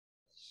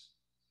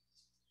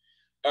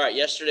All right,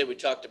 yesterday we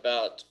talked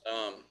about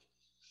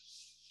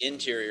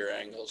interior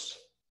angles,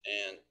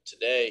 and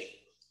today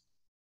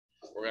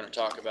we're going to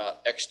talk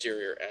about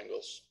exterior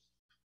angles.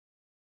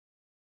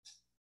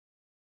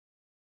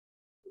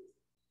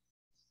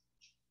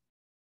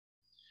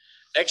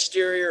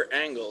 Exterior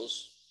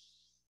angles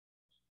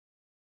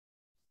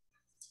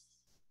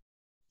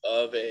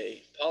of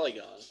a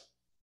polygon,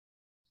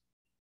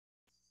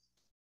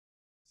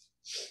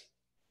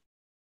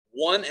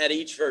 one at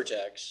each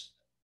vertex,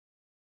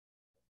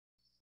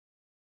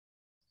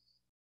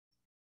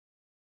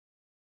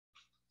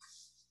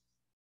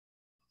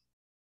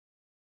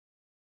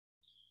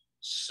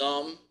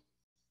 sum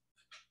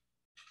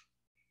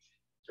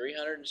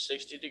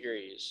 360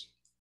 degrees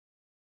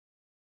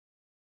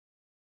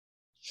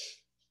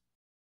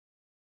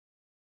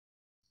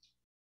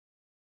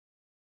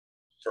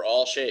for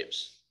all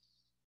shapes.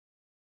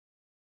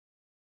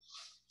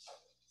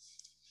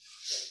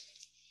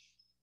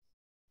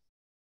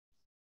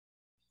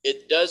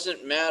 It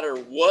doesn't matter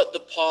what the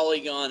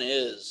polygon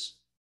is.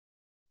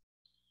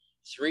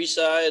 3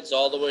 sides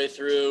all the way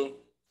through,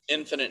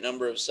 infinite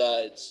number of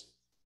sides.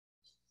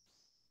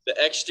 The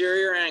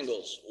exterior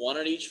angles, one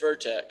at each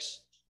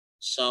vertex,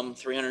 sum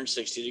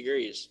 360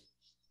 degrees.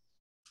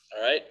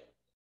 All right?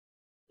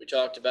 We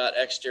talked about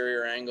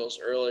exterior angles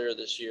earlier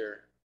this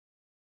year.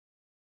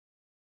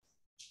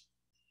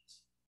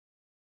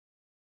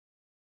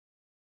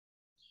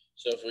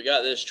 So if we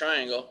got this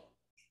triangle,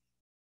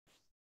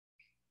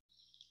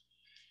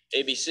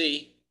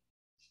 ABC,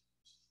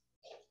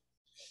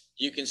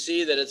 you can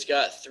see that it's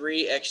got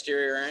 3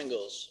 exterior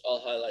angles. I'll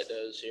highlight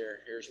those here.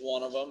 Here's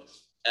one of them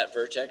at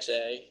vertex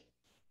A.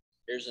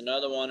 Here's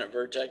another one at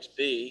vertex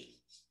B.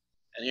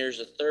 And here's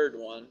a third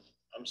one,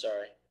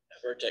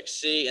 at vertex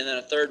C, and then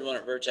a third one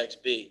at vertex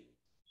B.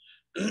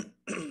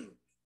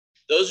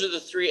 Those are the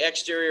 3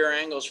 exterior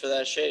angles for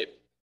that shape.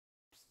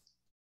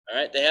 All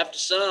right, they have to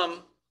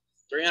sum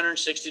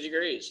 360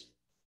 degrees.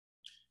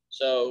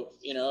 So,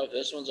 you know, if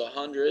this one's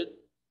 100,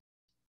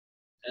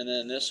 and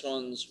then this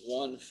one's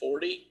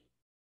 140,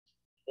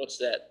 what's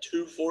that,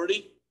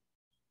 240?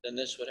 Then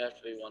this would have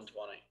to be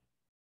 120.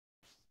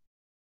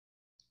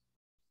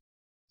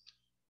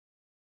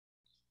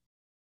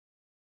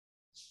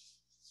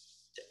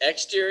 The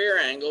exterior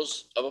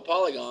angles of a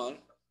polygon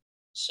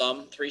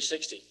sum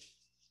 360,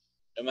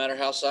 no matter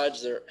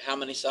how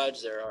many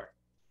sides there are.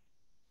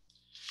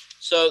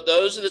 So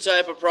those are the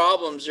type of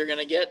problems you're going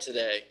to get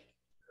today.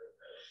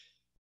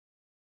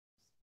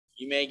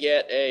 You may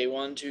get a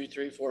 1, 2,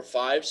 3, 4,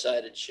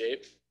 5-sided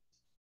shape.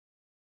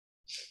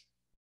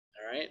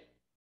 All right.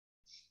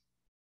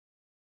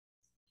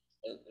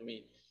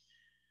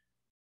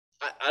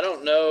 I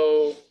don't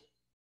know.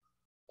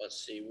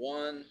 Let's see.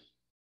 1,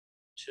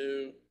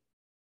 2,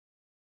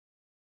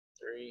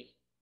 3,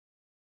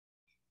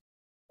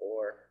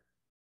 4,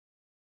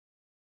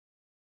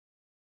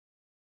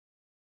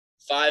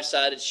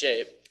 5-sided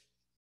shape.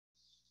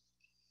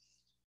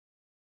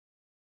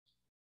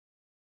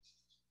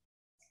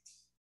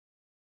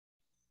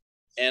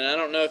 And I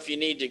don't know if you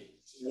need to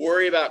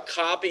worry about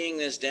copying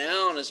this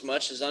down as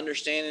much as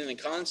understanding the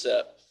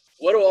concept.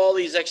 What do all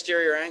these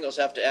exterior angles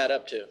have to add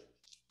up to?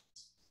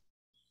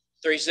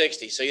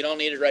 360. So you don't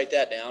need to write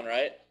that down,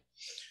 right?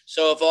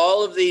 So if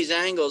all of these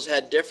angles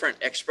had different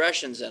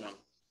expressions in them,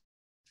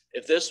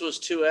 if this was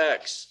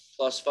 2x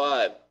plus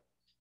 5,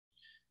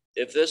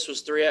 if this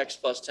was 3x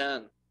plus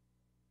 10,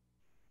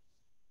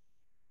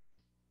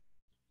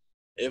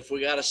 if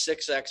we got a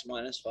 6x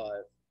minus 5,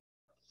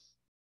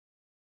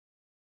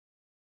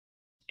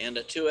 and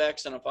a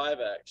 2x and a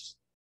 5x,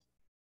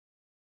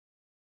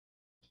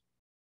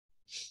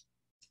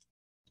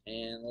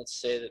 and let's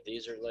say that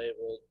these are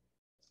labeled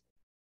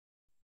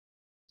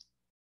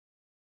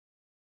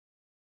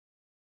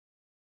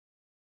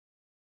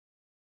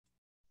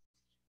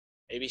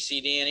A, B,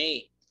 C, D, and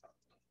E.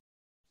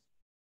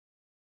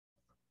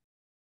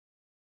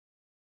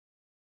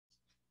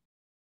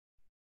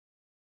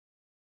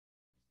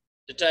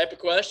 The type of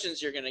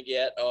questions you're going to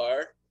get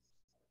are,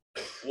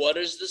 what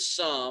is the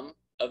sum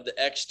of the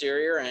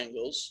exterior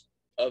angles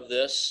of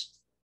this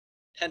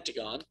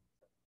pentagon?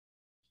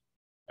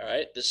 All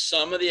right, the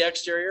sum of the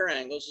exterior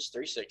angles is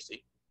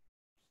 360.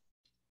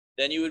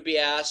 Then you would be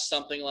asked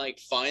something like,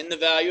 find the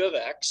value of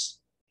x,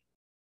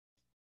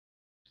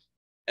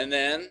 and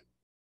then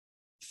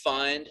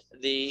find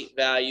the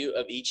value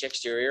of each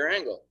exterior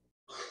angle.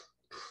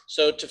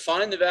 So to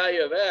find the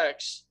value of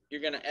x,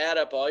 you're going to add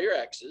up all your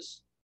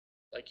x's,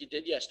 like you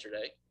did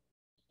yesterday.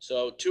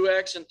 So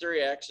 2x and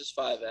 3x is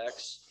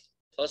 5x,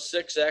 plus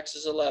 6x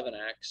is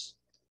 11x,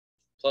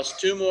 plus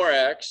 2 more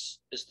x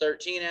is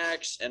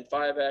 13x, and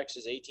 5x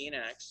is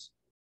 18x.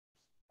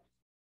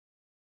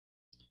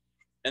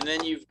 And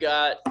then you've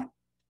got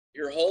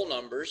your whole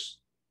numbers.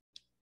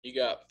 You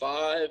got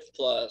 5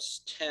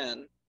 plus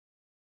 10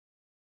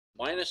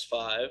 minus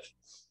 5.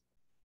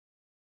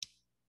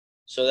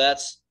 So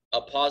that's a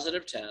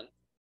positive 10.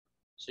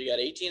 So you got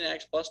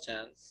 18x plus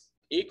 10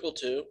 equal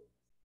to,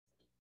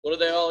 what are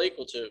they all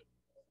equal to?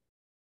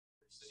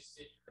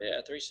 360.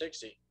 Yeah,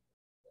 360.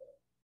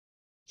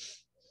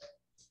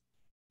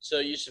 So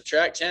you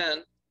subtract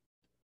 10.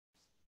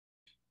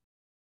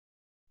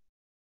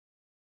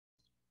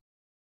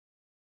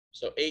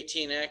 So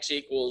 18x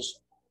equals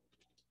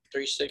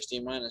 360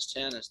 minus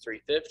 10 is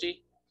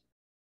 350.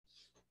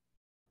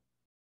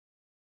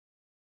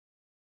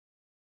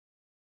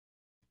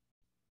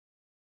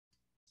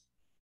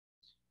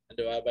 And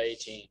divide by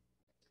 18.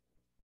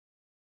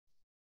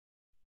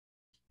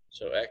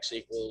 So x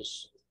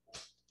equals,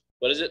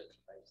 what is it?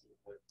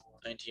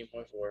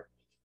 19.4.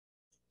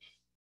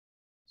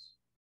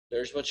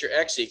 There's what your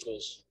x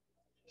equals.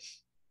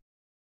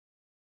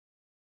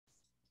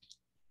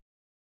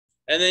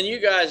 And then you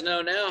guys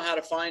know now how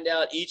to find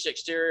out each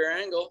exterior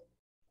angle,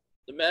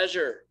 the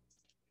measure.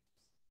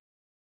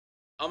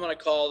 I'm going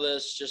to call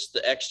this just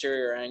the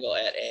exterior angle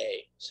at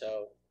A.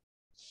 So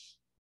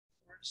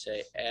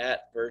say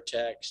at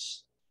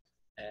vertex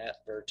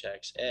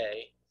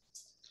A.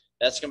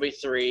 That's going to be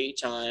 3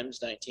 times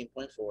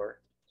 19.4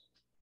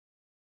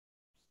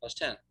 plus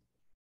 10.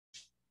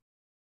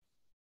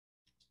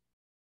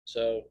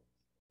 So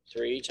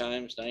 3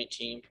 times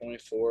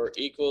 19.4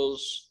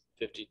 equals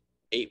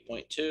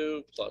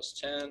 58.2 plus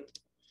 10,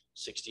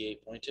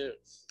 68.2.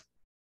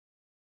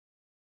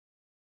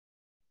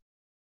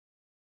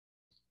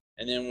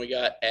 And then we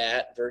got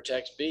at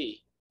vertex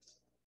B.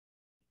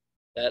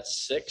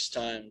 That's 6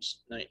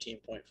 times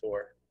 19.4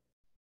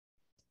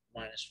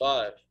 minus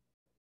 5.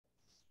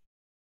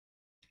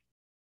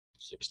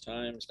 6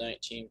 times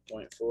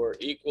 19.4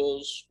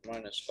 equals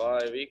minus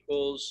 5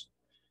 equals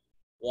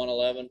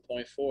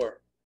 111.4.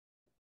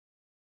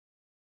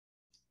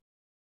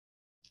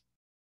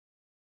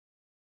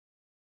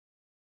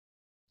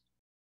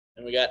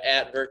 And we got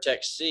at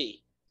vertex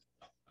C.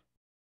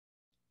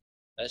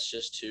 That's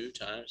just 2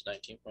 times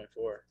 19.4.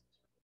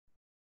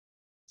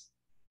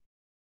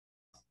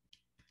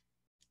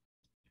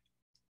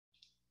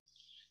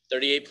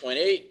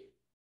 38.8.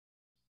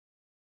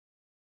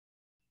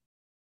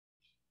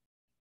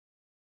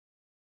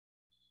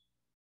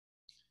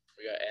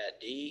 We got at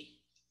D.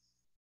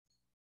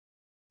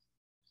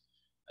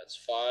 That's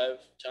 5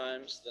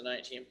 times the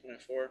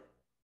 19.4.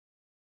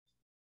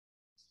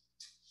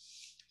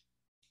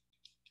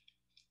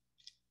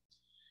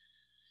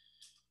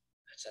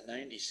 That's a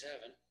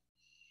 97.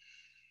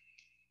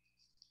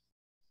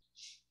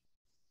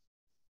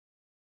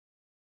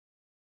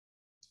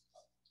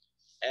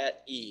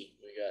 At E,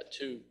 we got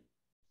 2.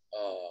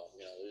 Oh, I'm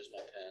going to lose my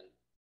pen.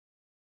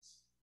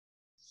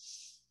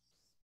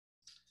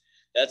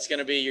 That's going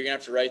to be, you're going to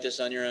have to write this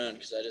on your own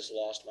because I just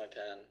lost my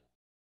pen.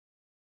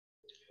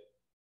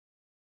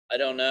 I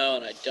don't know,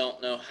 and I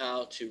don't know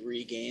how to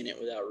regain it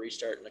without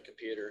restarting the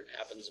computer. It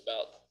happens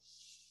about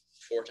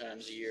 4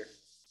 times a year.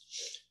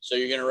 So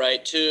you're going to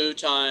write 2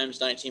 times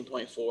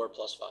 19.4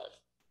 plus 5.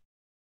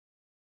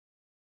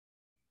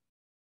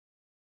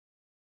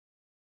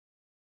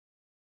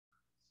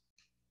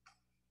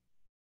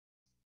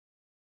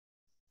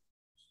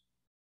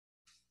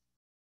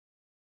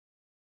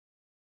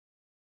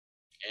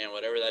 And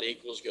whatever that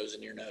equals goes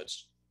in your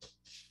notes.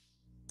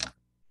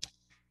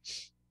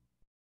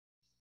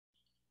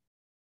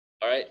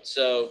 All right,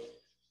 so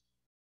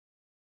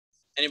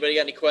anybody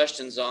got any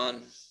questions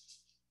on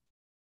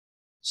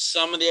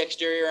some of the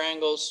exterior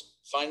angles,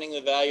 finding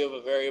the value of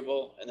a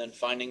variable, and then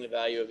finding the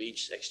value of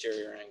each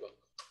exterior angle?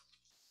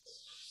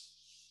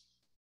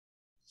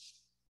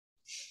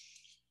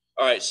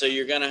 All right, so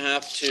you're going to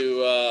have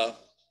to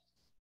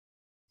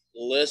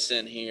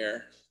listen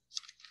here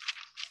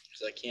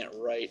because I can't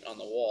write on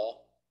the wall.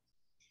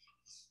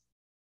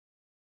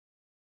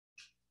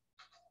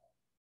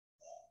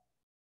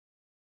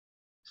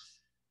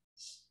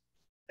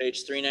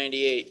 Page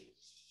 398.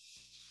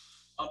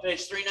 On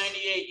page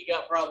 398, you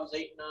got problems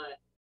 8 and 9.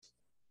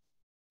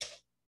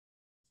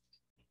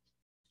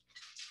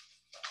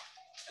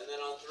 And then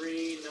on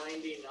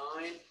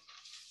 399,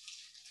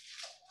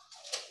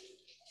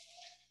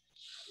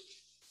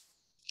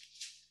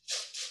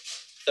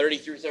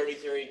 through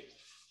 33.